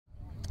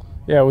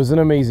Yeah, it was an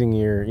amazing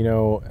year.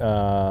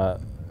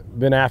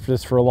 Been after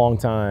this for a long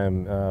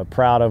time.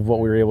 Proud of what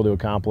we were able to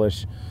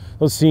accomplish.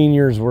 Those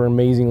seniors were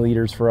amazing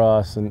leaders for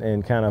us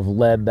and kind of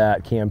led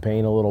that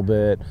campaign a little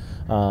bit.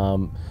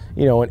 To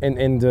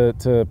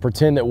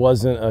pretend it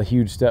wasn't a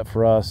huge step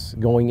for us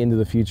going into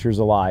the future is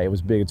a lie. It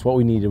was big. It's what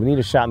we needed. We need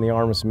a shot in the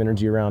arm with some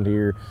energy around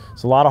here.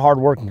 It's a lot of hard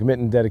work and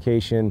commitment and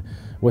dedication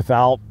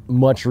without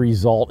much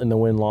result in the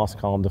win-loss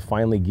column to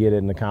finally get it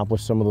and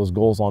accomplish some of those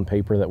goals on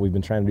paper that we've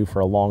been trying to do for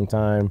a long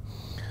time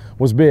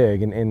was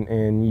big,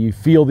 and you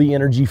feel the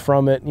energy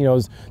from it.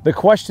 The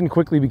question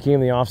quickly became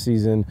the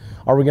offseason,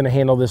 are we going to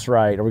handle this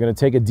right? Are we going to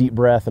take a deep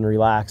breath and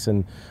relax,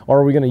 or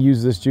are we going to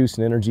use this juice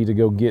and energy to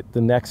go get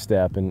the next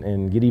step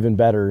and get even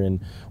better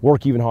and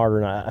work even harder?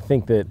 And I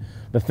think that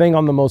the thing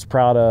I'm the most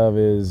proud of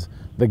is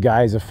the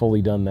guys have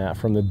fully done that.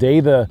 From the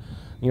day the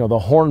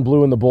horn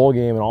blew in the bowl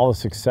game and all the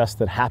success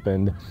that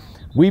happened,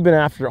 we've been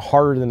after it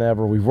harder than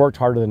ever. We've worked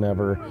harder than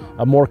ever,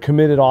 a more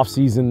committed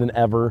offseason than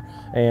ever,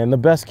 and the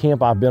best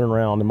camp I've been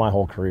around in my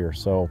whole career.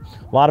 So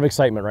a lot of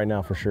excitement right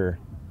now for sure.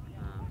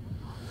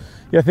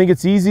 Yeah, I think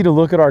it's easy to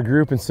look at our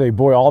group and say,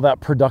 boy, all that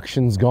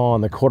production's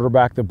gone. The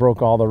quarterback that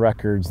broke all the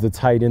records, the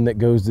tight end that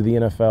goes to the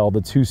NFL,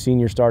 the 2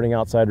 senior starting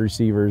outside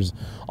receivers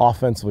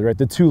offensively, right?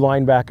 The 2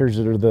 linebackers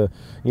that are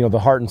the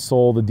heart and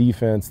soul of the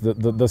defense,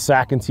 the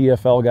sack and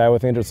TFL guy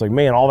with Andrew. It's like,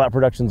 man, all that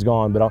production's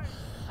gone. But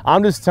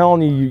I'm just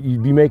telling you,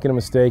 you'd be making a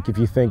mistake if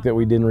you think that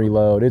we didn't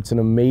reload. It's an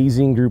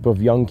amazing group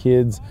of young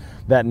kids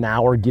that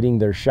now are getting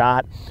their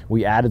shot.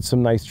 We added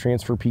some nice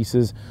transfer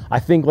pieces. I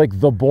think like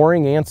the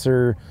boring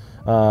answer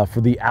for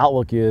the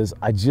outlook is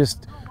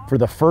for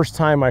the first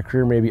time in my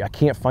career, maybe I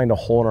can't find a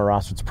hole in our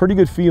roster. It's a pretty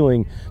good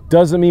feeling.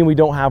 Doesn't mean we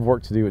don't have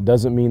work to do. It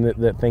doesn't mean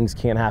that things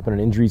can't happen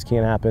and injuries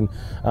can't happen,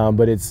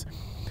 but it's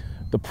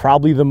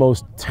probably the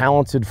most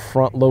talented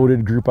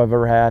front-loaded group I've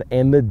ever had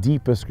and the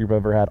deepest group I've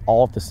ever had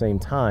all at the same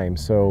time.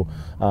 So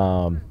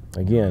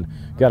again,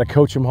 got to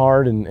coach them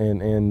hard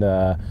and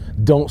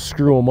don't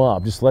screw them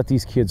up. Just let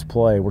these kids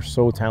play. We're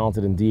so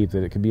talented and deep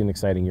that it could be an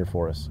exciting year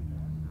for us.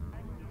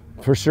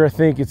 For sure, I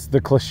think it's the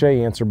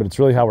cliche answer, but it's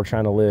really how we're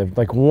trying to live.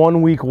 Like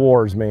 1-week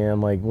wars, man.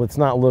 Like, let's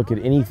not look at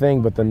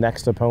anything but the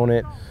next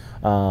opponent.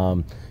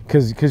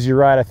 Because you're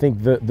right, I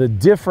think the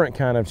different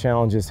kind of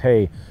challenge is,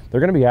 hey, they're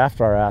going to be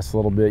after our ass a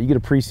little bit. You get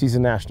a preseason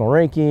national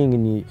ranking,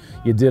 and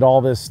you did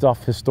all this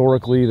stuff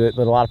historically that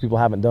a lot of people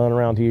haven't done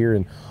around here,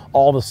 and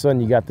all of a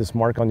sudden you got this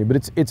mark on you.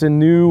 But it's a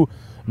new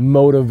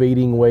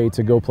motivating way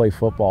to go play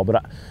football.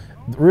 But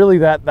really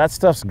that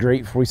stuff's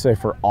great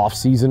for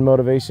off-season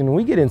motivation. When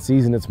we get in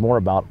season, it's more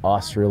about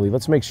us, really.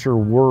 Let's make sure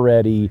we're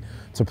ready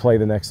to play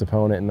the next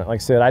opponent. And like I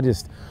said,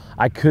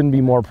 I couldn't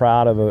be more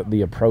proud of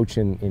the approach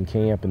in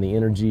camp and the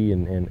energy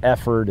and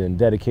effort and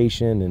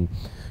dedication and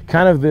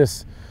kind of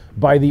this,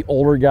 by the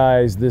older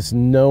guys, this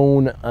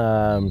known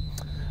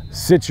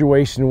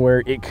situation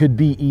where it could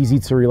be easy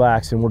to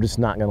relax, and we're just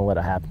not going to let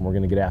it happen. We're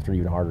going to get after it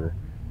even harder.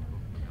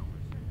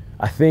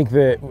 I think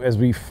that as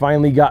we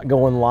finally got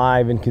going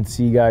live and could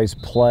see guys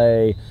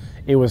play,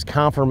 it was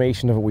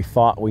confirmation of what we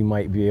thought we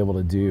might be able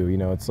to do.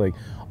 It's like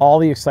all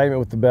the excitement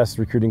with the best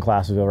recruiting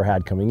class we've ever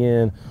had coming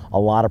in, a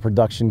lot of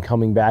production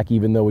coming back,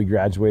 even though we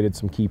graduated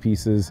some key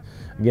pieces.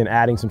 Again,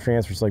 adding some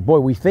transfers, like, boy,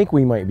 we think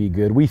we might be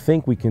good. We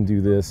think we can do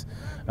this.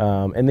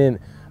 And then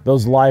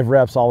those live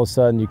reps, all of a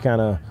sudden, you kind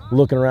of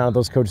looking around at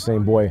those coaches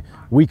saying, boy,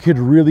 we could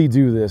really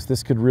do this.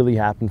 This could really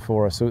happen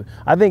for us. So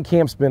I think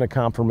camp's been a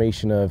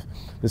confirmation of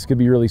this could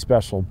be really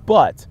special.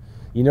 But,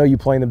 you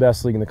play in the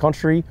best league in the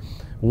country.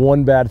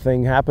 One bad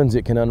thing happens,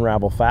 it can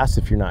unravel fast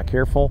if you're not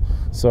careful.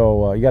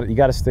 So you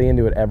got to stay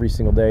into it every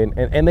single day.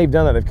 And they've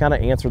done that. They've kind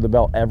of answered the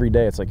bell every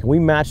day. It's like, can we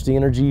match the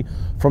energy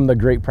from the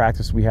great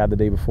practice we had the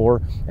day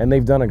before? And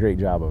they've done a great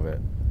job of it.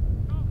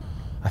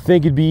 I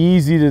think it'd be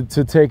easy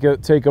to take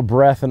a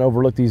breath and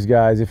overlook these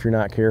guys if you're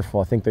not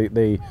careful. I think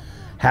they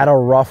had a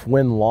rough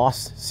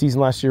win-loss season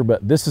last year,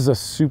 but this is a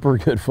super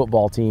good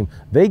football team.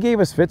 They gave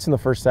us fits in the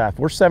first half.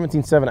 We're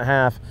 17-7 at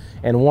half,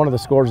 and one of the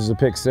scores is a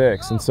pick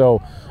 6. And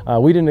so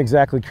we didn't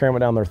exactly cram it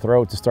down their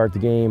throat to start the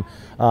game.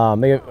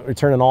 They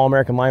returned an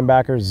All-American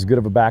linebacker, as good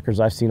of a backer as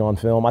I've seen on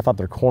film. I thought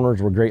their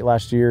corners were great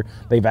last year.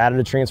 They've added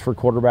a transfer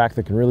quarterback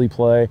that can really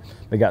play.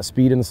 They got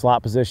speed in the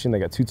slot position. They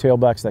got 2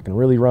 tailbacks that can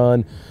really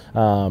run.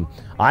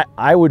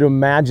 I would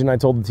imagine, I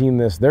told the team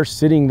this, they're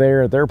sitting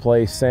there at their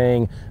place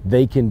saying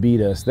they can beat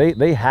us.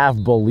 They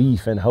have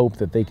belief and hope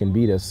that they can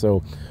beat us.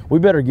 So we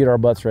better get our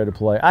butts ready to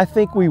play. I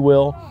think we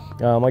will.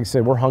 Like I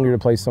said, we're hungry to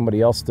play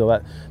somebody else still.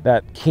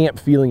 That camp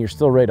feeling, you're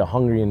still ready to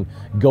hungry and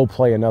go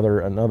play another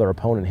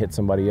opponent, hit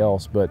somebody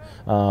else. But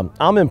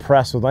I'm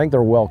impressed with them. I think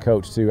they're well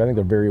coached too. I think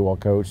they're very well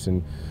coached,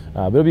 and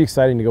but it'll be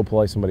exciting to go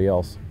play somebody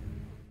else.